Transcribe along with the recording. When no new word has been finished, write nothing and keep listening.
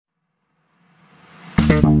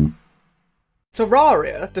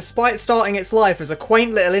Terraria, despite starting its life as a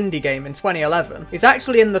quaint little indie game in 2011, is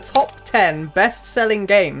actually in the top 10 best-selling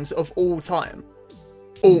games of all time.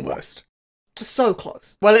 Almost. Just so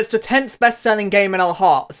close. Well, it's the 10th best-selling game in our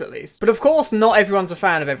hearts, at least. But of course, not everyone's a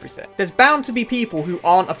fan of everything. There's bound to be people who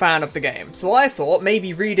aren't a fan of the game, so I thought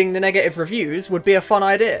maybe reading the negative reviews would be a fun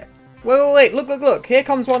idea. Wait, look, here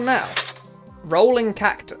comes one now. Rolling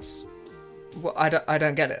cactus. Well, I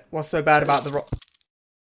don't get it. What's so bad about the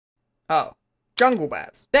Oh. Jungle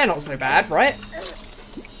bats. They're not so bad, right?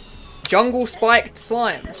 Jungle spiked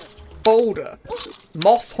slime. Boulder.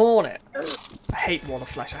 Moss hornet. I hate the wall of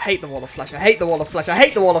flesh. I hate the wall of flesh. I hate the wall of flesh. I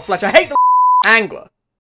hate the wall of flesh. I hate the angler.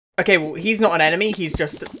 Okay, well, he's not an enemy, he's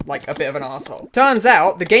just, like, a bit of an asshole. Turns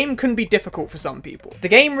out, the game can be difficult for some people. The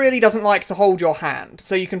game really doesn't like to hold your hand,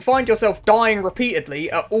 so you can find yourself dying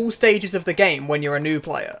repeatedly at all stages of the game when you're a new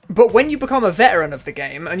player. But when you become a veteran of the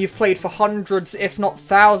game, and you've played for hundreds, if not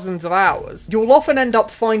thousands of hours, you'll often end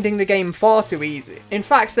up finding the game far too easy. In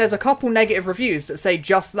fact, there's a couple negative reviews that say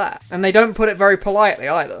just that, and they don't put it very politely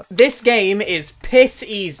either. This game is piss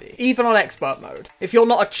easy, even on expert mode. If you're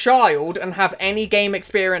not a child and have any game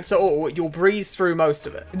experience at all, you'll breeze through most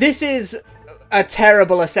of it. This is a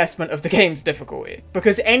terrible assessment of the game's difficulty,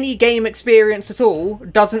 because any game experience at all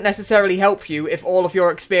doesn't necessarily help you if all of your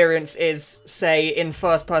experience is, say, in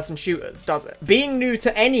first-person shooters, does it? Being new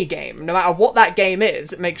to any game, no matter what that game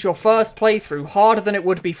is, makes your first playthrough harder than it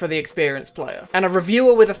would be for the experienced player. And a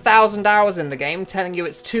reviewer with 1,000 hours in the game telling you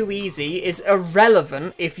it's too easy is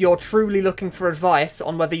irrelevant if you're truly looking for advice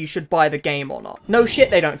on whether you should buy the game or not. No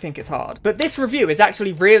shit, they don't think it's hard. But this review is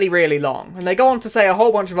actually really, really long, and they go on to say a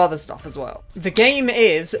whole bunch of other stuff as well. The game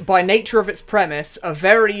is, by nature of its premise, a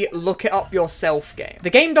very look-it-up-yourself game.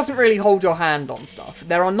 The game doesn't really hold your hand on stuff.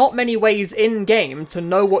 There are not many ways in-game to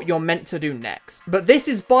know what you're meant to do next. But this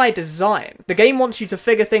is by design. The game wants you to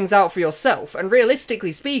figure things out for yourself, and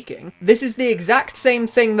realistically speaking, this is the exact same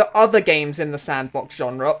thing that other games in the sandbox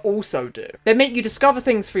genre also do. They make you discover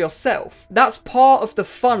things for yourself. That's part of the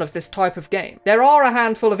fun of this type of game. There are a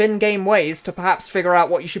handful of in-game ways to perhaps figure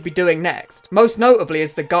out what you should be doing next. Most notably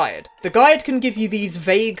is the guide. The guide can give you these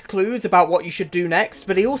vague clues about what you should do next,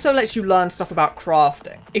 but he also lets you learn stuff about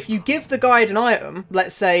crafting. If you give the guide an item,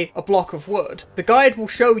 let's say a block of wood, the guide will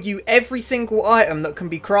show you every single item that can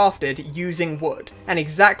be crafted using wood, and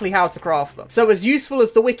exactly how to craft them. So as useful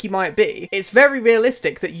as the wiki might be, it's very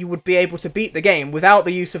realistic that you would be able to beat the game without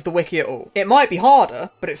the use of the wiki at all. It might be harder,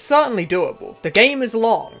 but it's certainly doable. The game is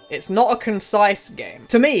long. It's not a concise game.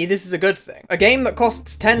 To me, this is a good thing. A game that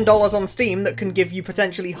costs $10 on Steam that can give you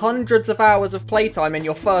potentially hundreds of hours of playtime in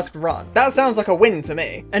your first run. That sounds like a win to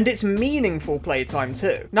me. And it's meaningful playtime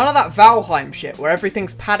too. None of that Valheim shit where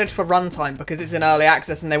everything's padded for runtime because it's in early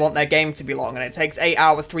access and they want their game to be long and it takes 8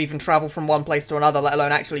 hours to even travel from one place to another, let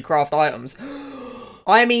alone actually craft items.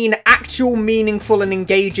 I mean actual meaningful and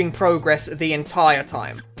engaging progress the entire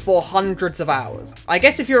time. For hundreds of hours. I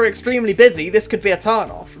guess if you're extremely busy, this could be a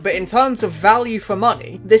turn-off, but in terms of value for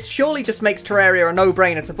money, this surely just makes Terraria a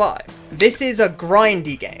no-brainer to buy. This is a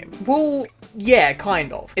grindy game. Well, yeah,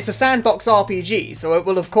 kind of. It's a sandbox RPG, so it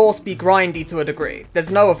will of course be grindy to a degree. There's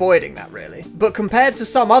no avoiding that, really. But compared to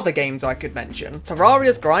some other games I could mention,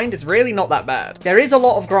 Terraria's grind is really not that bad. There is a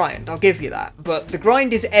lot of grind, I'll give you that, but the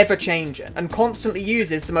grind is ever-changing, and constantly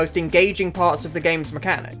uses the most engaging parts of the game's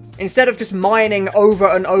mechanics. Instead of just mining over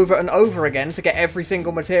and over again to get every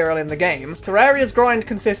single material in the game, Terraria's grind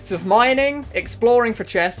consists of mining, exploring for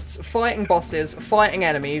chests, fighting bosses, fighting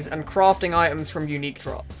enemies, and crafting items from unique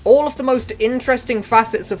drops. All of the most interesting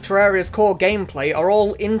facets of Terraria's core gameplay are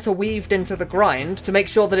all interweaved into the grind to make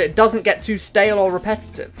sure that it doesn't get too stale or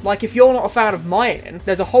repetitive. Like, if you're not a fan of mining,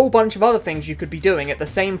 there's a whole bunch of other things you could be doing at the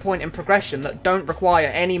same point in progression that don't require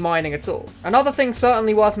any mining at all. Another thing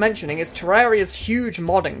certainly worth mentioning is Terraria's huge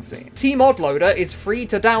modding scene. T-Mod is free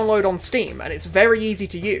to download on Steam, and it's very easy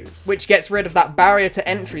to use, which gets rid of that barrier to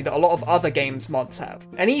entry that a lot of other games mods have.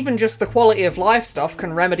 And even just the quality of life stuff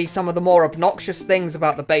can remedy some of the more obnoxious things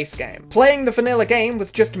about the base game. Playing the vanilla game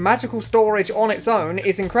with just magical storage on its own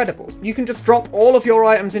is incredible. You can just drop all of your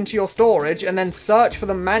items into your storage and then search for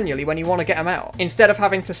them manually when you want to get them out, instead of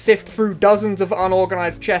having to sift through dozens of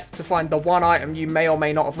unorganized chests to find the one item you may or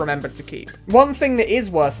may not have remembered to keep. One thing that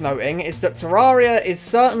is worth noting is that Terraria is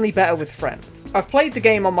certainly better with friends. I've played the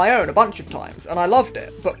game on my own a bunch of times, and I loved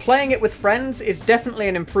it, but playing it with friends is definitely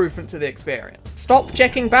an improvement to the experience. Stop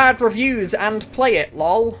checking bad reviews and play it,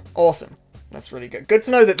 lol. Awesome. That's really good. Good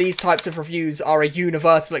to know that these types of reviews are a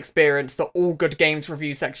universal experience that all good games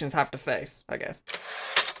review sections have to face, I guess.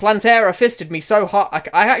 Plantera fisted me so hard.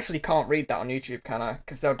 I actually can't read that on YouTube, can I?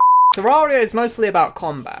 Because they'll Terraria is mostly about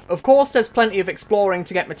combat. Of course, there's plenty of exploring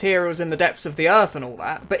to get materials in the depths of the earth and all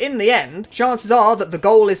that, but in the end, chances are that the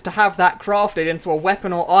goal is to have that crafted into a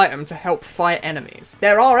weapon or item to help fight enemies.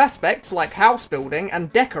 There are aspects like house building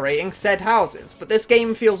and decorating said houses, but this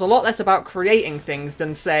game feels a lot less about creating things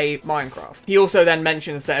than, say, Minecraft. He also then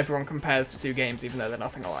mentions that everyone compares the two games even though they're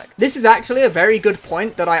nothing alike. This is actually a very good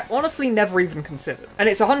point that I honestly never even considered, and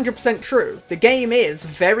it's 100% true. The game is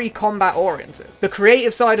very combat oriented. The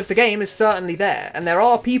creative side of the game is certainly there, and there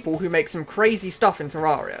are people who make some crazy stuff in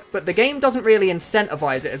Terraria, but the game doesn't really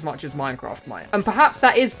incentivize it as much as Minecraft might. And perhaps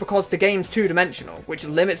that is because the game's two-dimensional, which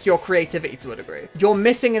limits your creativity to a degree. You're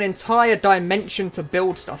missing an entire dimension to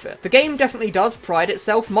build stuff in. The game definitely does pride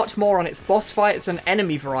itself much more on its boss fights and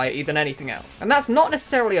enemy variety than anything else, and that's not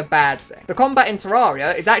necessarily a bad thing. The combat in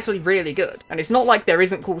Terraria is actually really good, and it's not like there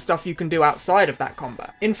isn't cool stuff you can do outside of that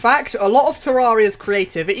combat. In fact, a lot of Terraria's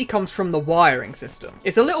creativity comes from the wiring system.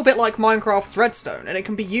 It's a little bit like Minecraft's redstone, and it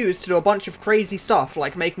can be used to do a bunch of crazy stuff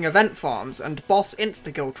like making event farms and boss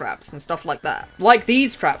insta-kill traps and stuff like that. Like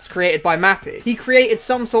these traps created by Mappy. He created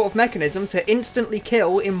some sort of mechanism to instantly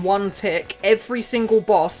kill in one tick every single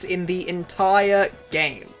boss in the entire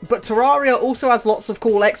game. But Terraria also has lots of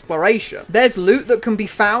cool exploration. There's loot that can be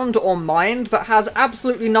found or mined that has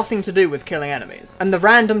absolutely nothing to do with killing enemies, and the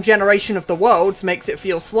random generation of the worlds makes it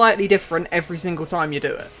feel slightly different every single time you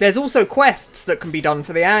do it. There's also quests that can be done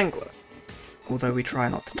for the angler, although we try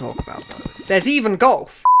not to talk about those. There's even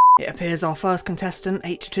golf. It appears our first contestant,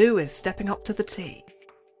 H2, is stepping up to the tee.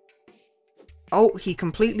 Oh, he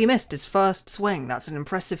completely missed his first swing. That's an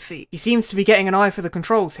impressive feat. He seems to be getting an eye for the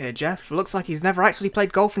controls here, Jeff. Looks like he's never actually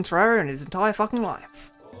played golf in Terraria in his entire fucking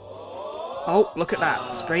life. Oh, look at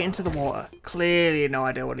that. Straight into the water. Clearly no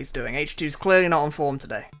idea what he's doing. H2's clearly not on form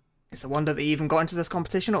today. It's a wonder that he even got into this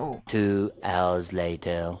competition at all. 2 hours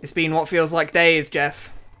later. It's been what feels like days,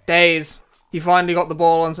 Jeff. Days. He finally got the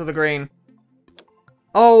ball onto the green.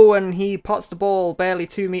 Oh, and he puts the ball barely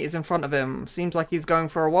 2 meters in front of him. Seems like he's going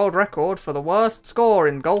for a world record for the worst score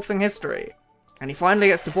in golfing history. And he finally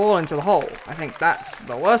gets the ball into the hole. I think that's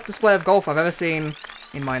the worst display of golf I've ever seen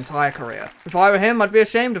in my entire career. If I were him, I'd be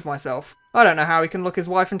ashamed of myself. I don't know how he can look his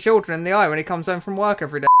wife and children in the eye when he comes home from work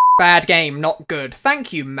every day. Bad game, not good.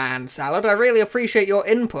 Thank you, Man Salad. I really appreciate your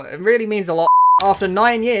input. It really means a lot. After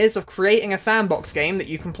 9 years of creating a sandbox game that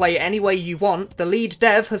you can play any way you want, the lead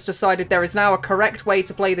dev has decided there is now a correct way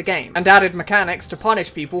to play the game, and added mechanics to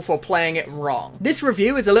punish people for playing it wrong. This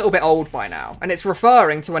review is a little bit old by now, and it's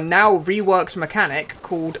referring to a now reworked mechanic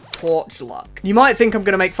called Torch Luck. You might think I'm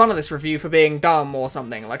going to make fun of this review for being dumb or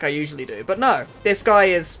something, like I usually do, but no, this guy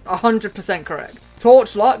is 100% correct.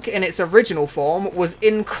 Torch Luck, in its original form, was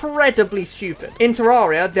incredibly stupid. In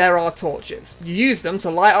Terraria, there are torches. You use them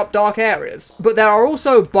to light up dark areas, but there are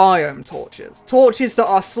also biome torches. Torches that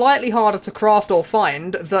are slightly harder to craft or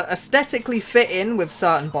find that aesthetically fit in with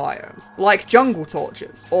certain biomes, like jungle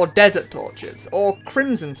torches, or desert torches, or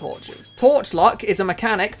crimson torches. Torch Luck is a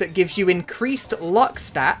mechanic that gives you increased luck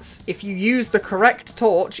stats if you use the correct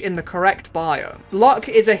torch in the correct biome. Luck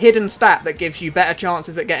is a hidden stat that gives you better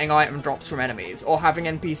chances at getting item drops from enemies, or having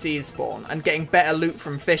NPCs spawn, and getting better loot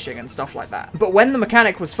from fishing and stuff like that. But when the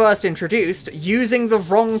mechanic was first introduced, using the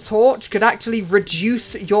wrong torch could actually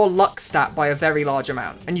reduce your luck stat by a very large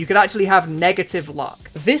amount, and you could actually have negative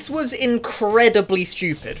luck. This was incredibly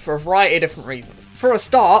stupid for a variety of different reasons. For a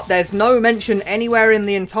start, there's no mention anywhere in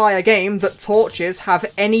the entire game that torches have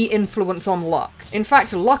any influence on luck. In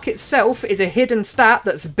fact, luck itself is a hidden stat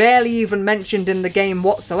that's barely even mentioned in the game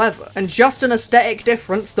whatsoever, and just an aesthetic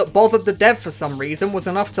difference that bothered the dev for some reason was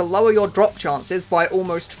enough to lower your drop chances by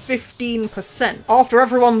almost 15%. After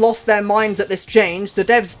everyone lost their minds at this change, the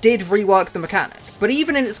devs did rework the mechanic. But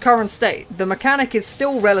even in its current state, the mechanic is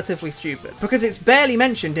still relatively stupid, because it's barely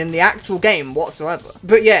mentioned in the actual game whatsoever.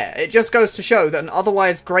 But yeah, it just goes to show that an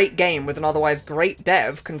otherwise great game with an otherwise great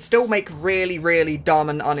dev can still make really, really dumb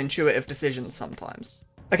and unintuitive decisions sometimes.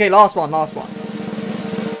 Okay, last one.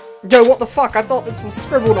 Yo, what the fuck? I thought this was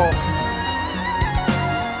Scribble Knots.